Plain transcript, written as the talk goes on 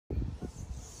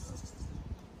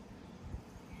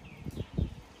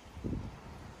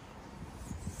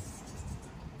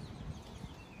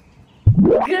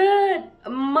Good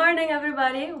morning,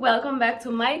 everybody. Welcome back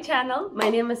to my channel. My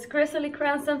name is Cristely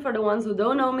Cranston. For the ones who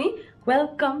don't know me,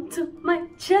 welcome to my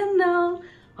channel.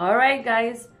 Alright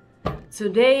guys,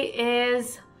 today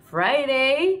is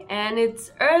Friday and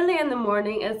it's early in the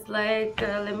morning. It's like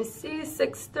let me see,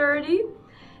 6:30,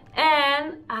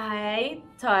 and I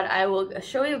thought I will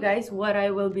show you guys what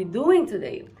I will be doing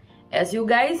today. As you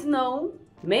guys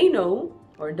may know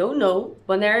or don't know,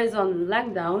 Bonaire is on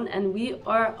lockdown and we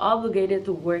are obligated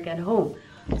to work at home.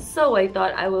 So I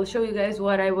thought I will show you guys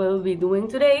what I will be doing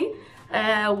today.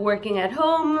 Working at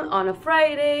home on a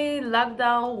Friday,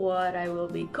 lockdown, what I will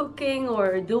be cooking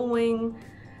or doing.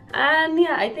 And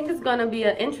yeah, I think it's gonna be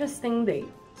an interesting day.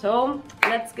 So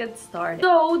let's get started.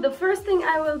 So the first thing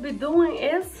I will be doing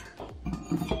is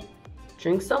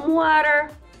drink some water.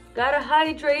 Gotta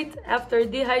hydrate after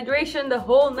dehydration the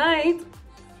whole night.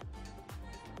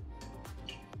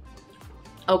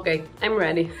 Okay, I'm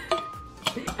ready.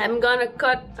 I'm gonna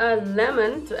cut a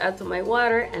lemon to add to my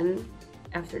water, and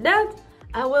after that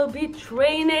I will be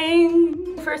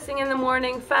training. First thing in the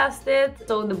morning, fasted,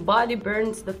 so the body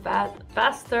burns the fat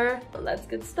faster. So let's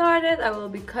get started. I will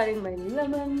be cutting my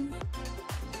lemon.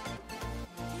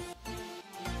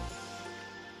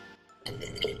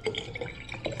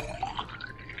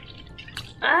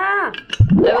 I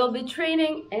will be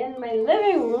training in my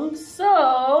living room,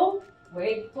 so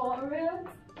wait for it.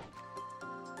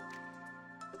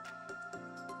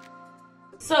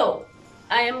 So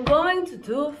I am going to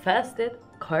do fasted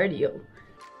cardio.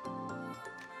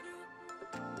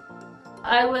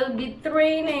 I will be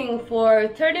training for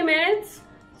 30 minutes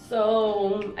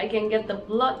so I can get the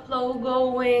blood flow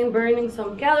going, burning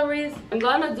some calories. I'm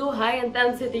gonna do high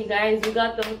intensity, guys. You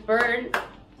got to burn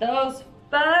those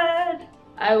fat.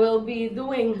 I will be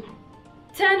doing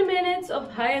 10 minutes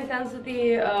of high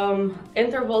intensity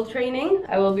interval training.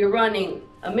 I will be running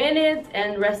a minute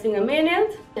and resting a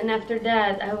minute, and after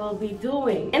that I will be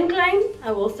doing incline.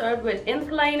 I will start with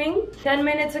inclining 10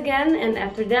 minutes again, and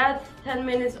after that 10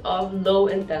 minutes of low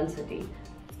intensity.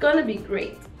 It's gonna be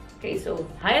great. Okay, so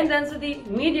high intensity,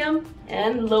 medium,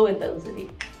 and low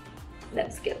intensity.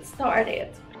 Let's get started.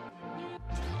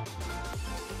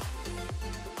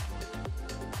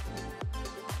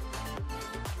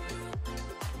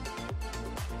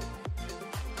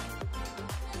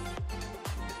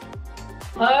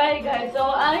 Alright guys, so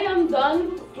I am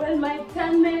done with my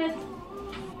 10 minutes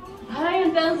high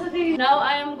intensity. Now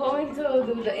I am going to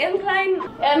do the incline,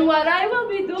 and what I will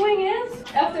be doing is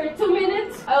after 2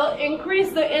 minutes I'll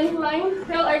increase the incline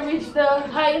till I reach the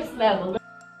highest level.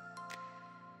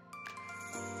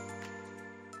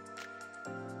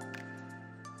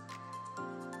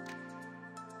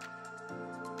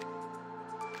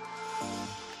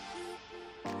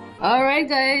 Alright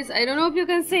guys, I don't know if you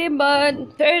can see,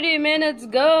 but 30 minutes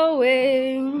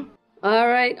going.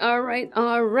 Alright.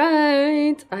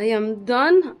 I am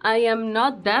done. I am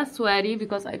not that sweaty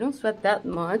because I don't sweat that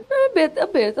much.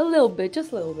 A little bit,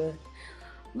 just a little bit.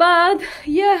 But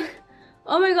yeah,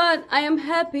 oh my god, I am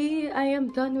happy. I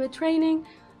am done with training.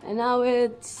 And now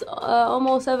it's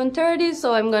almost 7:30,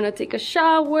 so I'm gonna take a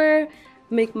shower,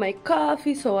 make my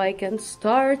coffee so I can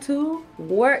start to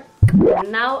work.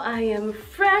 Now I am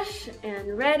fresh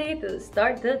and ready to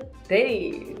start the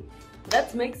day.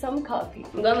 Let's make some coffee.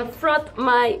 I'm gonna froth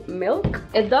my milk.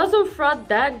 It doesn't froth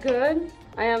that good.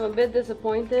 I am a bit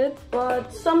disappointed,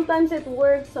 but sometimes it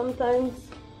works, sometimes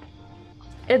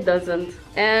it doesn't.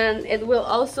 And it will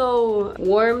also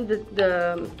warm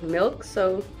the milk,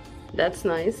 so that's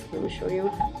nice. Let me show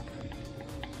you.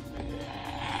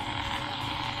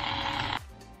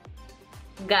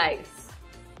 Guys,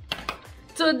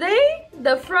 today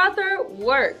the frother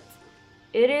worked.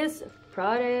 It is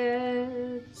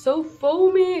frothed, so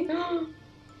foamy.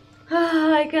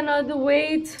 I cannot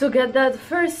wait to get that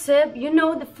first sip. You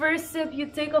know, the first sip you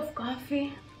take of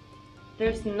coffee,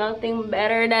 there's nothing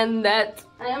better than that.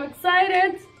 I am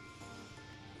excited.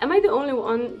 Am I the only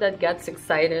one that gets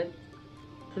excited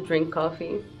to drink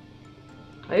coffee?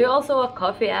 Are you also a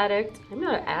coffee addict? I'm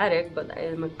not an addict, but I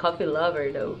am a coffee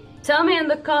lover though. Tell me in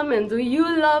the comment, do you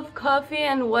love coffee,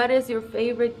 and what is your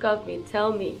favorite coffee?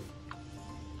 Tell me.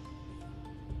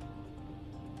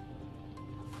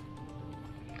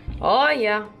 Oh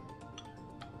yeah.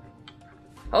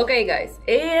 Okay guys,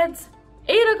 it's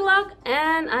 8 o'clock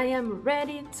and I am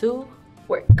ready to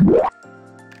work.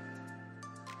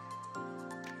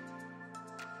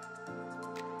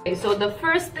 Okay, so the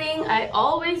first thing I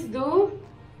always do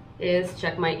is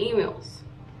check my emails.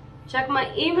 Check my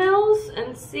emails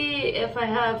and see if I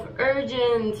have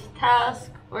urgent tasks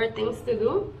or things to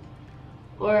do,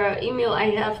 or email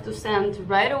I have to send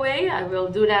right away. I will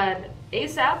do that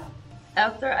ASAP.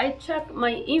 after I check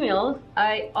my email,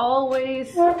 I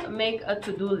always make a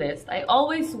to-do list. I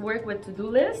always work with to-do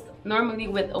list, normally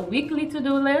with a weekly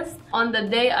to-do list. On the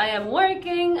day I am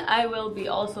working, I will be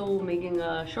also making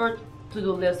a short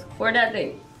to-do list for that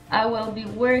day. I will be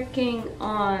working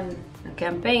on a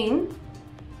campaign.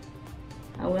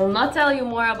 I will not tell you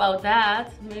more about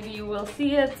that. Maybe you will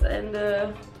see it in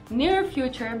the near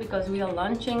future because we are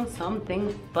launching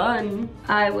something fun.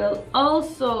 I will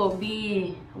also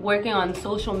be working on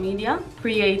social media,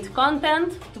 create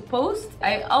content to post.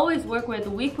 I always work with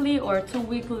weekly or two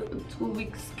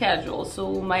week schedule,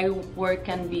 so my work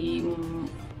can be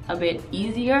a bit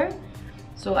easier.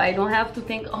 So I don't have to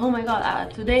think, oh my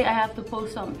god, today I have to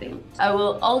post something. I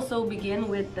will also begin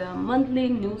with the monthly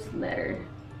newsletter.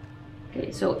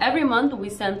 Okay, so every month we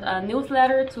send a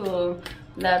newsletter to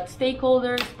let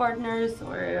stakeholders, partners,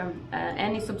 or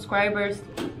any subscribers,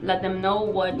 let them know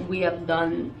what we have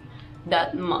done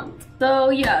that month. So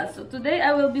yeah, so today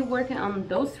I will be working on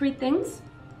those 3 things.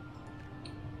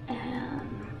 And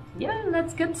yeah,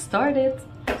 let's get started.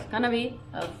 It's gonna be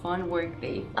a fun work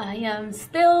day. I am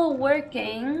still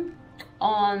working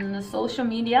on social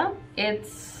media.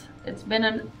 It's been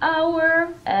an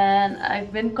hour and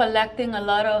I've been collecting a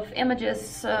lot of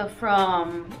images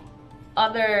from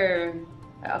other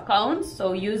accounts,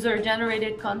 so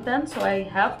user-generated content, so I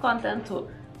have content to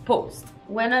post.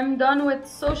 When I'm done with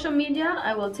social media,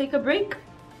 I will take a break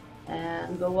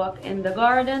and go walk in the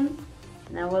garden,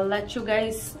 and I will let you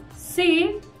guys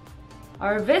see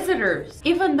our visitors.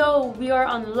 Even though we are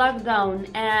on lockdown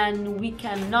and we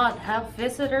cannot have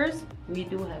visitors, we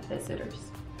do have visitors.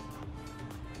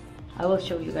 I will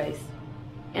show you guys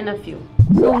in a few.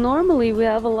 So normally we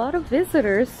have a lot of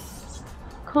visitors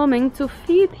coming to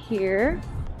feed here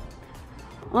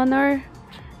on our...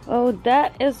 Oh,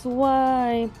 that is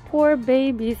why. Poor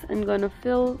babies. I'm gonna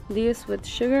fill these with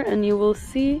sugar and you will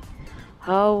see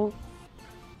how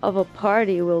of a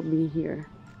party will be here.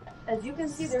 As you can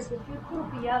see, there's a few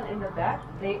turpial in the back.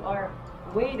 They are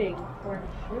waiting for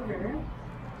sugar.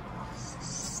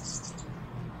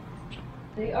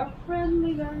 They are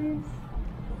friendly, guys.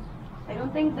 I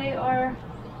don't think they are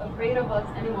afraid of us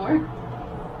anymore.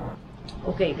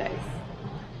 Okay, guys.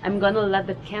 I'm gonna let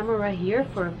the camera here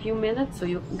for a few minutes so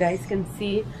you guys can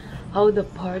see how the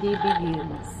party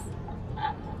begins.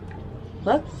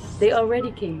 But they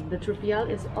already came. The turpial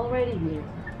is already here.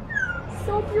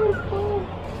 So beautiful.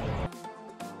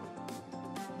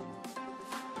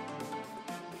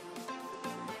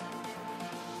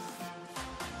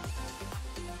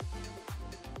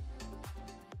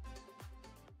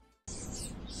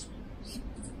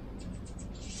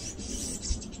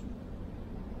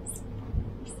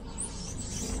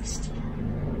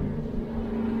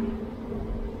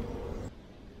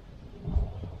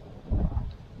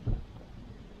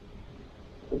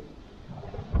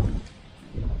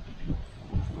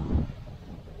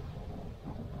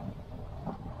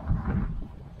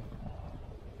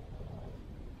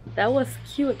 That was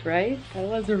cute, right? That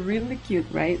was really cute,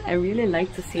 right? I really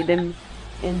like to see them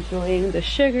enjoying the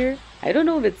sugar. I don't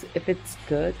know if it's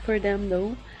good for them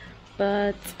though,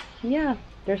 but yeah,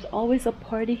 there's always a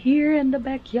party here in the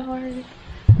backyard.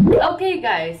 Okay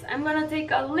guys, I'm gonna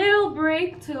take a little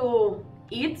break to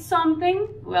eat something.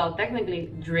 Well,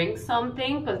 technically drink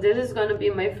something, because this is gonna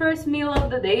be my first meal of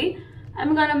the day.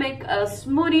 I'm gonna make a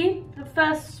smoothie, a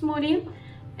fast smoothie.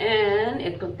 And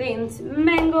it contains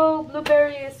mango,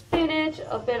 blueberry, spinach,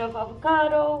 a bit of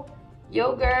avocado,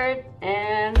 yogurt,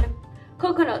 and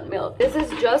coconut milk. This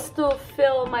is just to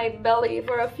fill my belly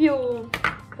for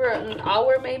an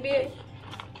hour maybe,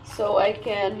 so I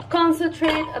can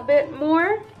concentrate a bit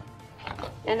more.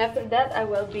 And after that, I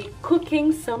will be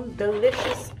cooking some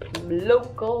delicious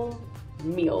local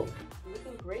meal.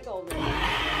 Looking great already.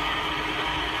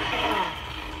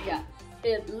 Yeah,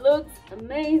 it looks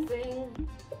amazing.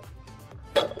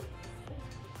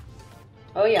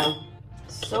 Oh yeah,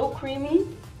 so creamy.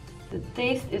 The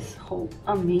taste is so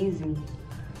amazing.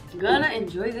 Gonna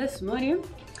enjoy this smoothie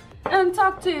and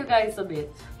talk to you guys a bit.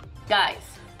 Guys,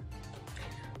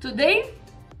 today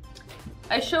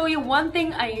I show you one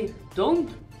thing I don't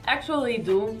actually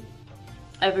do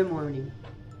every morning.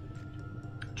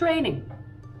 Training.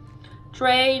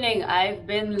 I've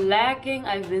been lacking,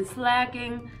 I've been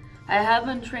slacking. I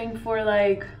haven't trained for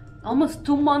like almost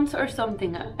 2 months or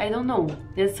something. I don't know.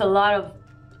 It's a lot of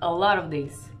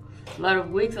days, a lot of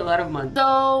weeks, a lot of months.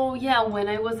 So yeah, when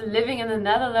I was living in the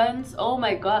Netherlands, oh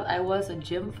my god, I was a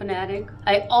gym fanatic.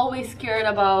 I always cared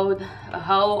about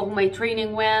how my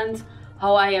training went,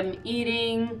 how I am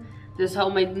eating, this is how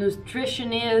my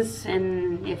nutrition is,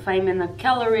 and if I'm in a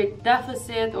caloric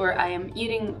deficit or I am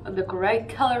eating the correct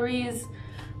calories.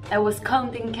 I was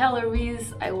counting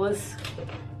calories, I was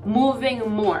moving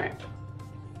more.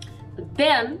 But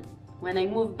then when I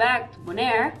moved back to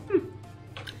Bonaire,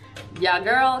 yeah,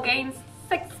 girl gains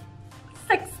 6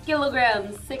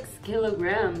 kilograms. 6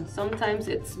 kilograms. Sometimes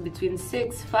it's between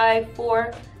 6, 5,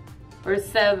 4 or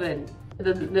 7.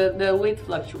 The weight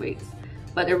fluctuates,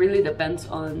 but it really depends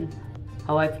on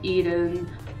how I've eaten,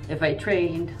 if I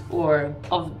trained, or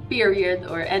of period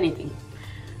or anything.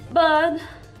 But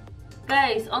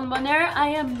guys, on Bonaire I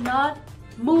am not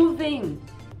moving.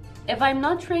 If I'm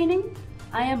not training,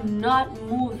 I am not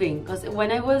moving. Because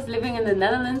when I was living in the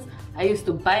Netherlands, I used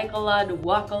to bike a lot,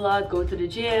 walk a lot, go to the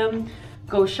gym,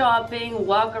 go shopping,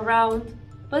 walk around.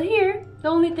 But here, the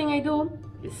only thing I do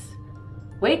is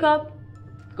wake up,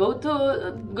 go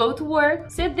to work,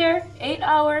 sit there 8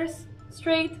 hours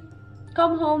straight,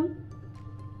 come home,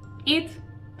 eat,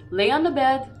 lay on the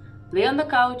bed, lay on the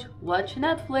couch, watch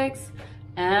Netflix,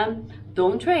 and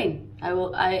don't train.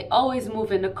 I always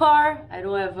move in the car. I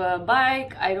don't have a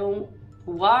bike. I don't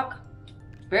walk,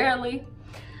 barely.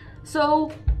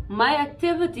 So my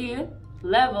activity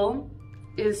level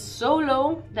is so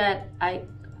low that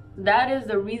is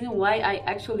the reason why I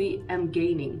actually am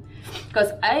gaining.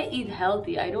 Because I eat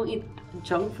healthy. I don't eat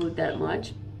junk food that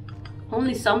much.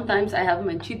 Only sometimes I have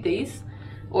my cheat days,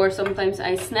 or sometimes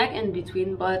I snack in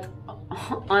between, but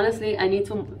honestly I need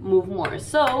to move more.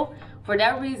 So for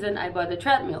that reason I bought the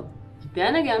treadmill.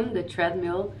 Then again, the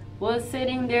treadmill was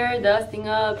sitting there dusting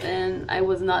up and I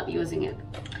was not using it.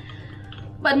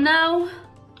 But now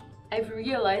I've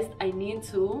realized I need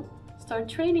to start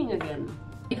training again.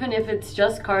 Even if it's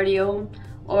just cardio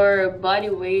or body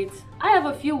weights. I have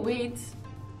a few weights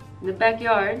in the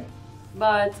backyard,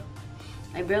 but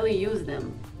I barely use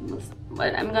them.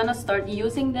 But I'm gonna start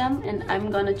using them, and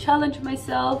I'm gonna challenge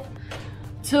myself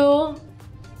to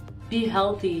be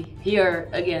healthy here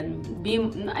again.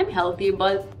 I'm healthy,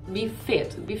 but be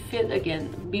fit again,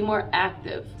 be more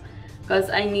active, because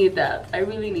I need that. I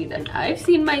really need that. I've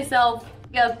seen myself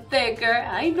get thicker.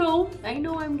 I know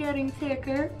I'm getting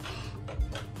thicker,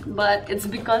 but it's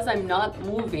because I'm not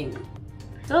moving.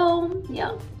 So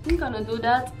yeah, I'm gonna do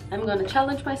that. I'm gonna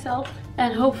challenge myself,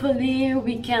 and hopefully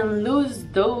we can lose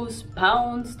those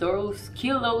pounds, those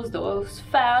kilos, those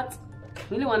fat. I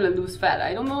really want to lose fat.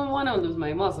 I don't want to lose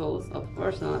my muscles, of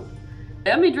course not.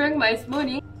 Let me drink my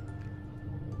smoothie.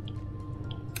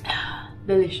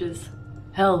 Delicious.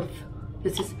 Health.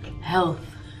 This is health.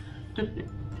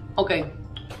 Okay,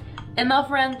 enough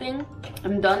ranting.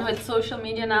 I'm done with social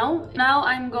media now. Now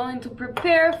I'm going to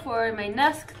prepare for my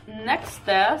next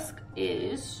task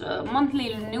is a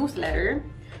monthly newsletter.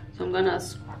 So I'm gonna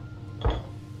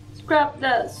scrap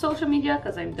the social media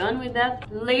because I'm done with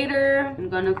that. Later I'm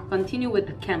gonna continue with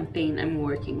the campaign I'm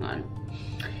working on.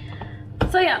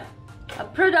 So yeah, a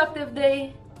productive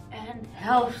day and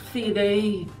healthy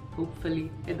day.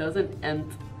 Hopefully it doesn't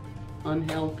end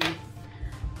unhealthy,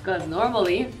 because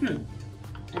normally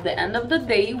at the end of the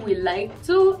day we like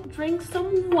to drink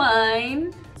some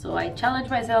wine. So I challenge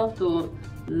myself to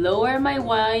lower my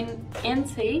wine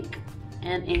intake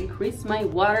and increase my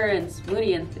water and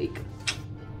smoothie intake.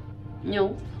 You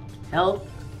know, health,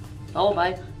 it's all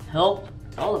about health,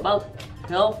 it's all about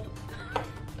health.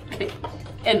 Okay,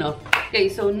 enough. Okay,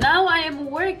 so now I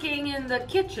am working in the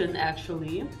kitchen,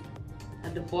 actually,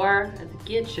 at the bar, at the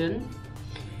kitchen.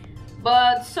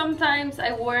 But sometimes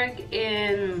I work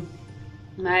in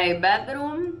my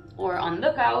bedroom or on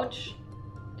the couch.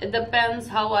 It depends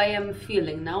how I am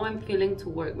feeling. Now I'm feeling to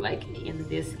work like in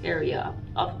this area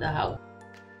of the house.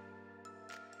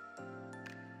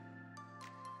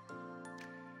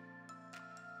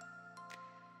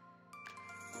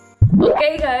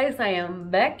 Okay guys, I am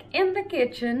back in the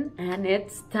kitchen and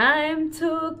it's time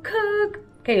to cook.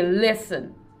 Okay,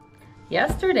 listen.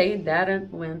 Yesterday Darren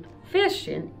went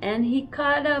fishing and he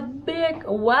caught a big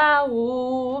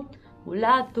mulato.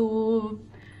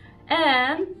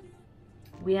 And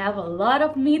we have a lot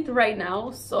of meat right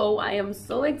now, so I am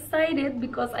so excited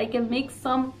because I can make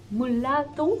some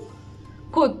mulato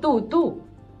kututu.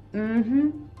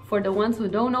 For the ones who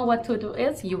don't know what tutu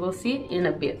is, you will see in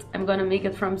a bit. I'm gonna make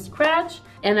it from scratch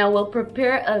and I will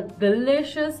prepare a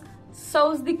delicious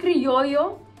sauce de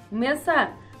criollo. Mesa,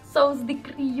 sauce de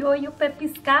criollo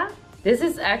pepisca. This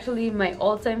is actually my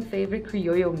all-time favorite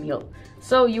criollo meal.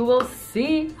 So you will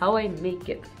see how I make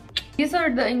it. These are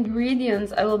the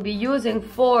ingredients I will be using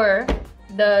for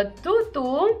the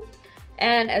tutu.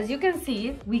 And as you can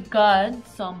see, we got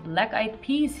some black-eyed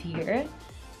peas here.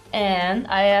 and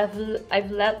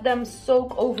I've let them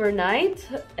soak overnight,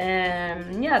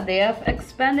 and yeah, they have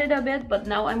expanded a bit, but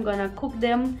now I'm gonna cook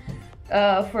them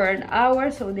for an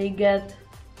hour so they get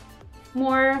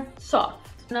more soft.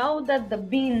 Now that the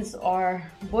beans are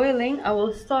boiling, I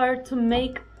will start to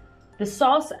make the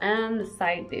sauce and the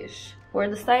side dish. For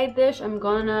the side dish, I'm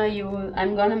gonna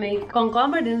make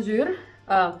komkommerdenzuur,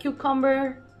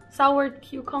 cucumber, sour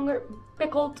cucumber,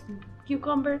 pickled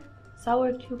cucumber,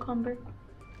 sour cucumber,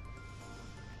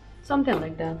 something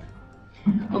like that.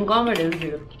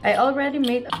 Komkommerdenzuur. I already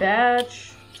made a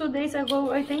batch 2 days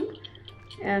ago, I think.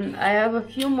 And I have a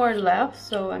few more left,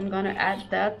 so I'm gonna add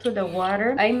that to the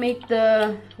water. I make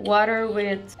the water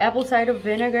with apple cider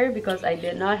vinegar because I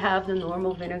did not have the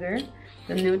normal vinegar,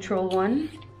 the neutral one.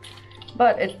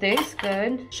 But it tastes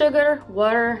good. Sugar,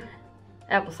 water,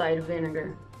 apple cider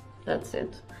vinegar. That's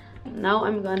it. Now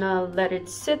I'm gonna let it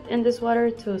sit in this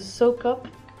water to soak up.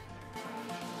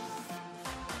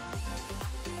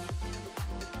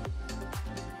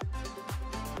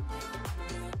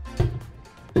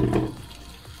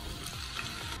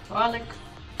 Garlic.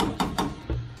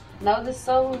 Now the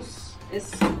sauce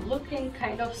is looking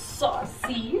kind of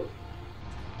saucy.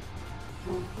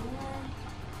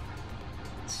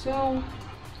 So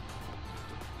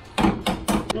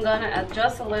I'm gonna add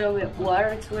just a little bit of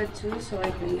water to it too, so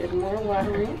I can get more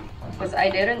watery, because I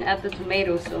didn't add the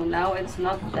tomato, so now it's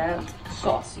not that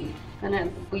saucy. Gonna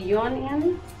add the bouillon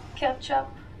in, ketchup.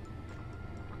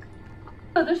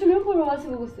 Deixa eu provar se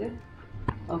eu gostei.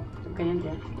 Ó, tô ganhando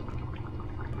dentro.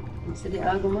 Você de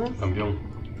algo mais? Campeão.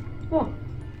 Oh.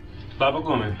 Dá pra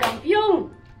comer. Campeão!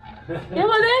 Quer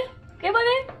fazer? Quer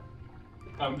fazer?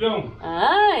 Campeão!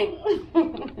 Ay.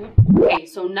 Okay,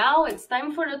 so now it's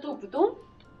time for the tuputu.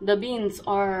 The beans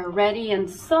are ready and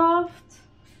soft.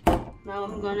 Now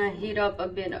I'm gonna heat up a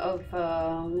bit of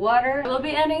water. We'll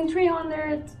be adding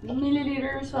 300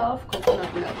 milliliters of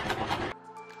coconut milk.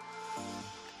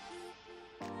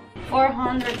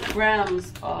 400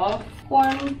 grams of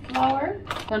corn flour.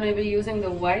 Gonna be using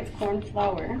the white corn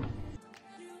flour.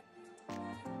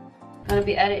 Gonna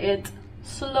be adding it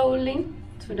slowly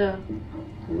to the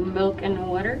milk and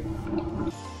water.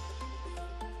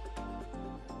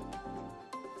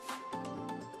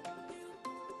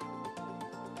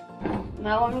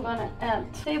 Now I'm gonna add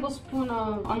a tablespoon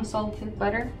of unsalted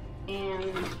butter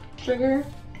and sugar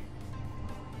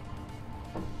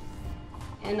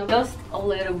and just a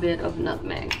little bit of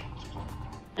nutmeg.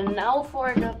 And now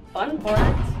for the fun part,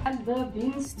 add the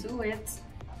beans to it.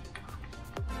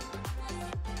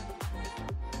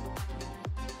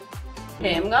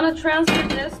 Okay, I'm gonna transfer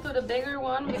this to the bigger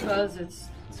one because it's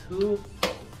too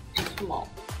small.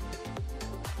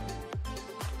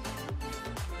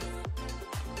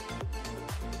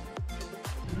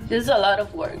 This is a lot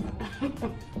of work.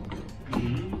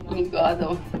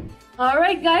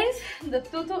 Alright guys, the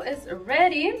tutu is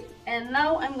ready, and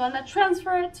now I'm gonna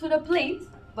transfer it to the plate.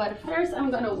 But first I'm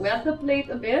gonna wet the plate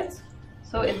a bit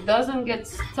so it doesn't get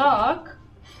stuck.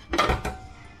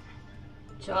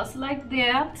 Just like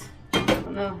that. I'm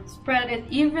gonna spread it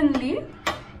evenly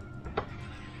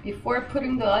before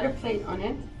putting the other plate on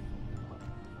it.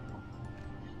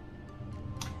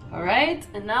 Alright,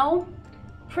 and now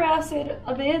press it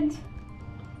a bit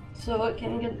so it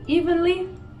can get evenly.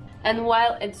 And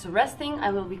while it's resting,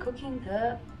 I will be cooking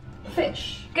the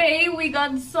fish. Okay, we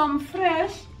got some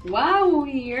fresh wow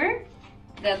here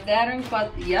that Darren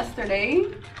caught yesterday.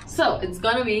 So it's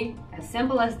gonna be as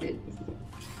simple as this.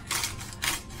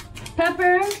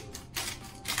 Pepper,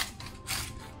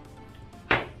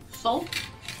 salt,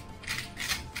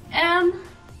 and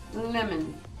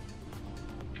lemon.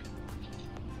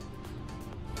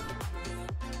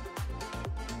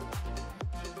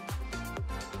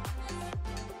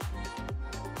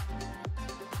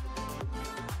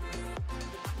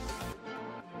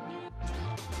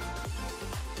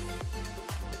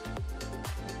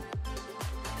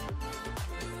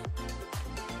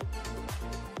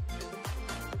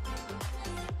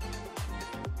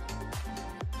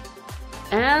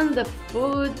 And the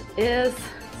food is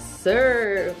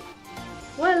served.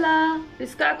 Voila!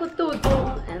 Piscaco tutu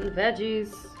and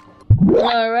veggies.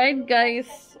 Alright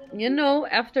guys, you know,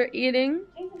 after eating,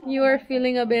 you are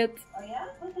feeling a bit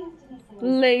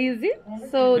lazy.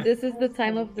 So this is the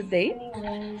time of the day.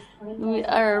 We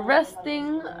are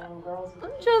resting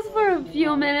just for a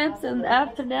few minutes, and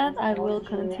after that I will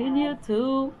continue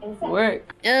to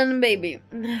work. And baby,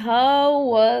 how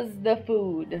was the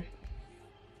food?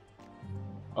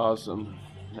 Awesome.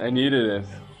 I needed it.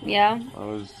 Yeah. I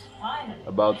was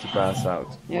about to pass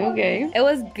out. Okay. It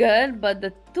was good, but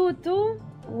the tutu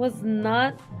was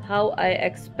not how I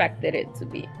expected it to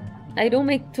be. I don't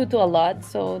make tutu a lot,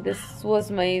 so this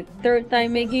was my third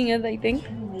time making it, I think.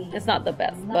 It's not the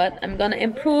best, but I'm gonna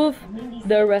improve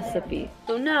the recipe.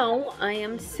 So now I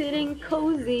am sitting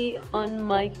cozy on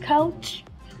my couch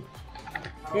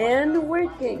and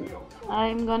working.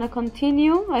 I'm gonna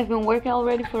continue. I've been working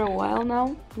already for a while now.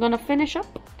 I'm gonna finish up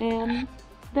and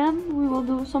then we will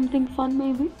do something fun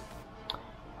maybe.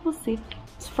 We'll see.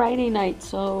 It's Friday night,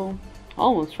 so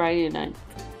almost Friday night.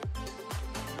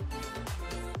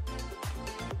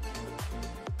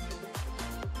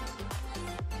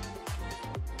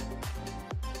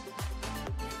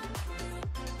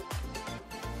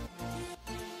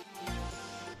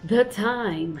 The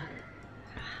time.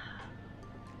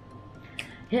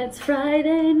 It's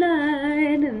Friday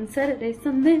night and Saturday,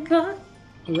 Sunday gone.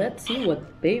 Let's see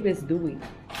what babe is doing.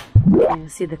 Can you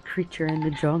see the creature in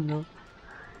the jungle?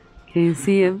 Can you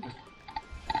see him?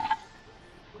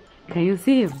 Can you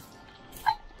see him?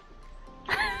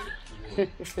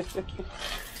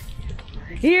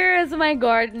 Here is my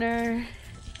gardener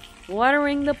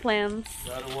watering the plants.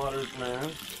 Gotta water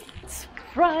plants. It's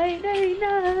Friday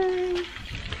night.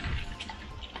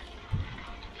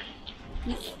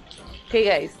 Okay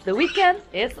guys, the weekend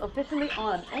is officially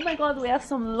on. Oh my god, we have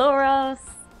some Lauras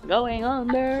going on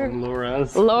there. Some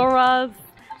Lauras. Lauras.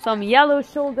 Some yellow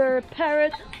shoulder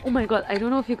parrot. Oh my god, I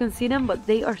don't know if you can see them, but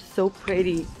they are so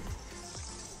pretty.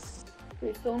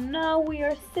 Okay, so now we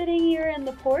are sitting here in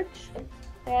the porch.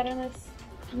 Aaron is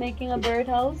making a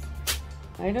birdhouse.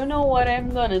 I don't know what I'm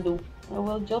gonna do. I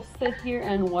will just sit here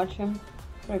and watch him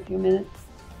for a few minutes.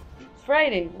 It's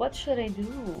Friday, what should I do?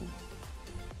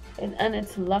 And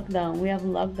it's lockdown. We have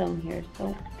lockdown here,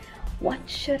 so what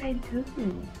should I do?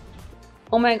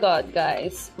 Oh my god,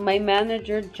 guys, my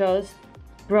manager just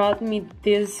brought me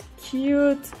this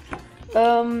cute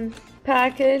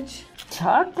package.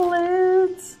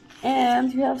 Chocolates,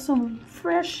 and you have some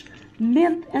fresh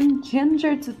mint and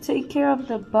ginger to take care of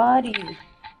the body.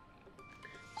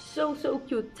 So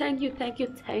cute. Thank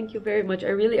you very much. I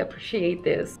really appreciate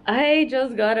this. I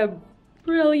just got a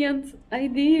brilliant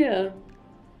idea.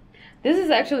 This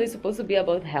is actually supposed to be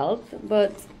about health,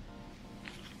 but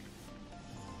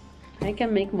I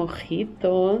can make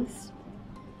mojitos.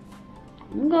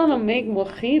 I'm gonna make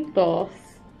mojitos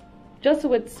just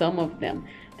with some of them.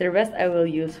 The rest I will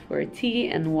use for tea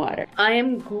and water. I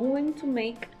am going to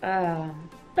make a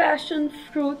passion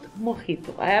fruit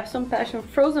mojito. I have some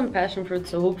frozen passion fruit,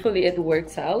 so hopefully it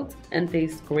works out and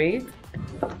tastes great.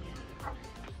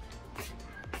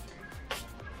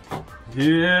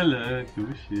 Yeah, let's do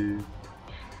shit.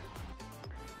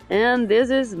 And this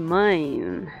is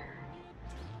mine.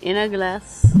 In a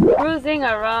glass. Cruising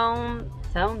around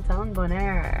downtown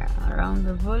Bonaire. Around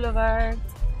the boulevard.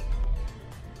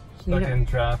 Stuck in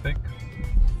traffic.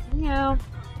 Yeah.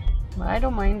 But I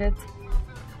don't mind it.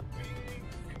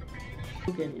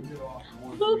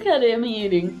 Look at him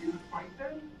eating.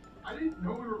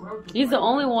 He's the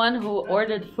only one who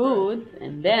ordered food,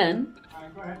 and then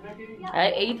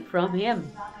I ate from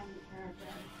him.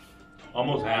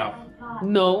 Almost half.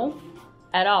 No,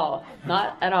 at all.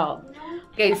 Not at all.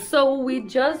 Okay, so we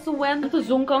just went to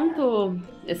Zungkang to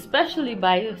especially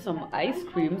buy some ice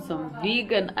cream, some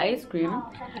vegan ice cream.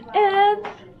 And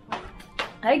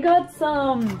I got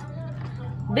some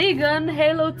vegan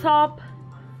Halo Top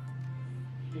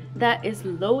that is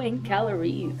low in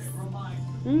calories.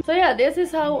 So yeah, this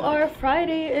is how our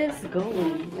Friday is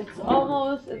going. It's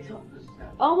almost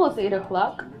 8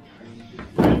 o'clock.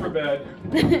 Time for bed.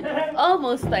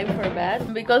 Almost time for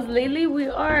bed, because lately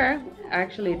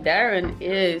Darren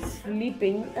is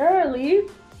sleeping early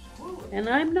and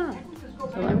I'm not.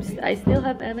 So I still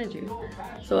have energy.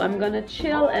 So I'm gonna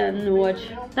chill and watch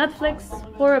Netflix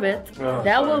for a bit.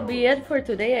 That will be it for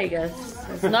today, I guess.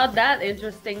 It's not that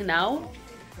interesting now.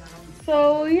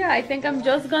 So yeah, I think I'm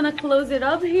just gonna close it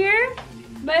up here.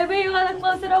 Baby, you wanna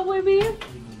close it up with me?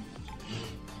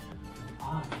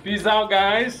 Peace out,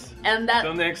 guys. And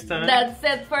till next time. That's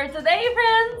it for today,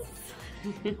 friends.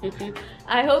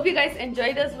 I hope you guys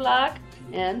enjoyed this vlog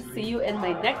and see you in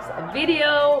my next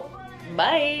video.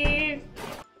 Bye.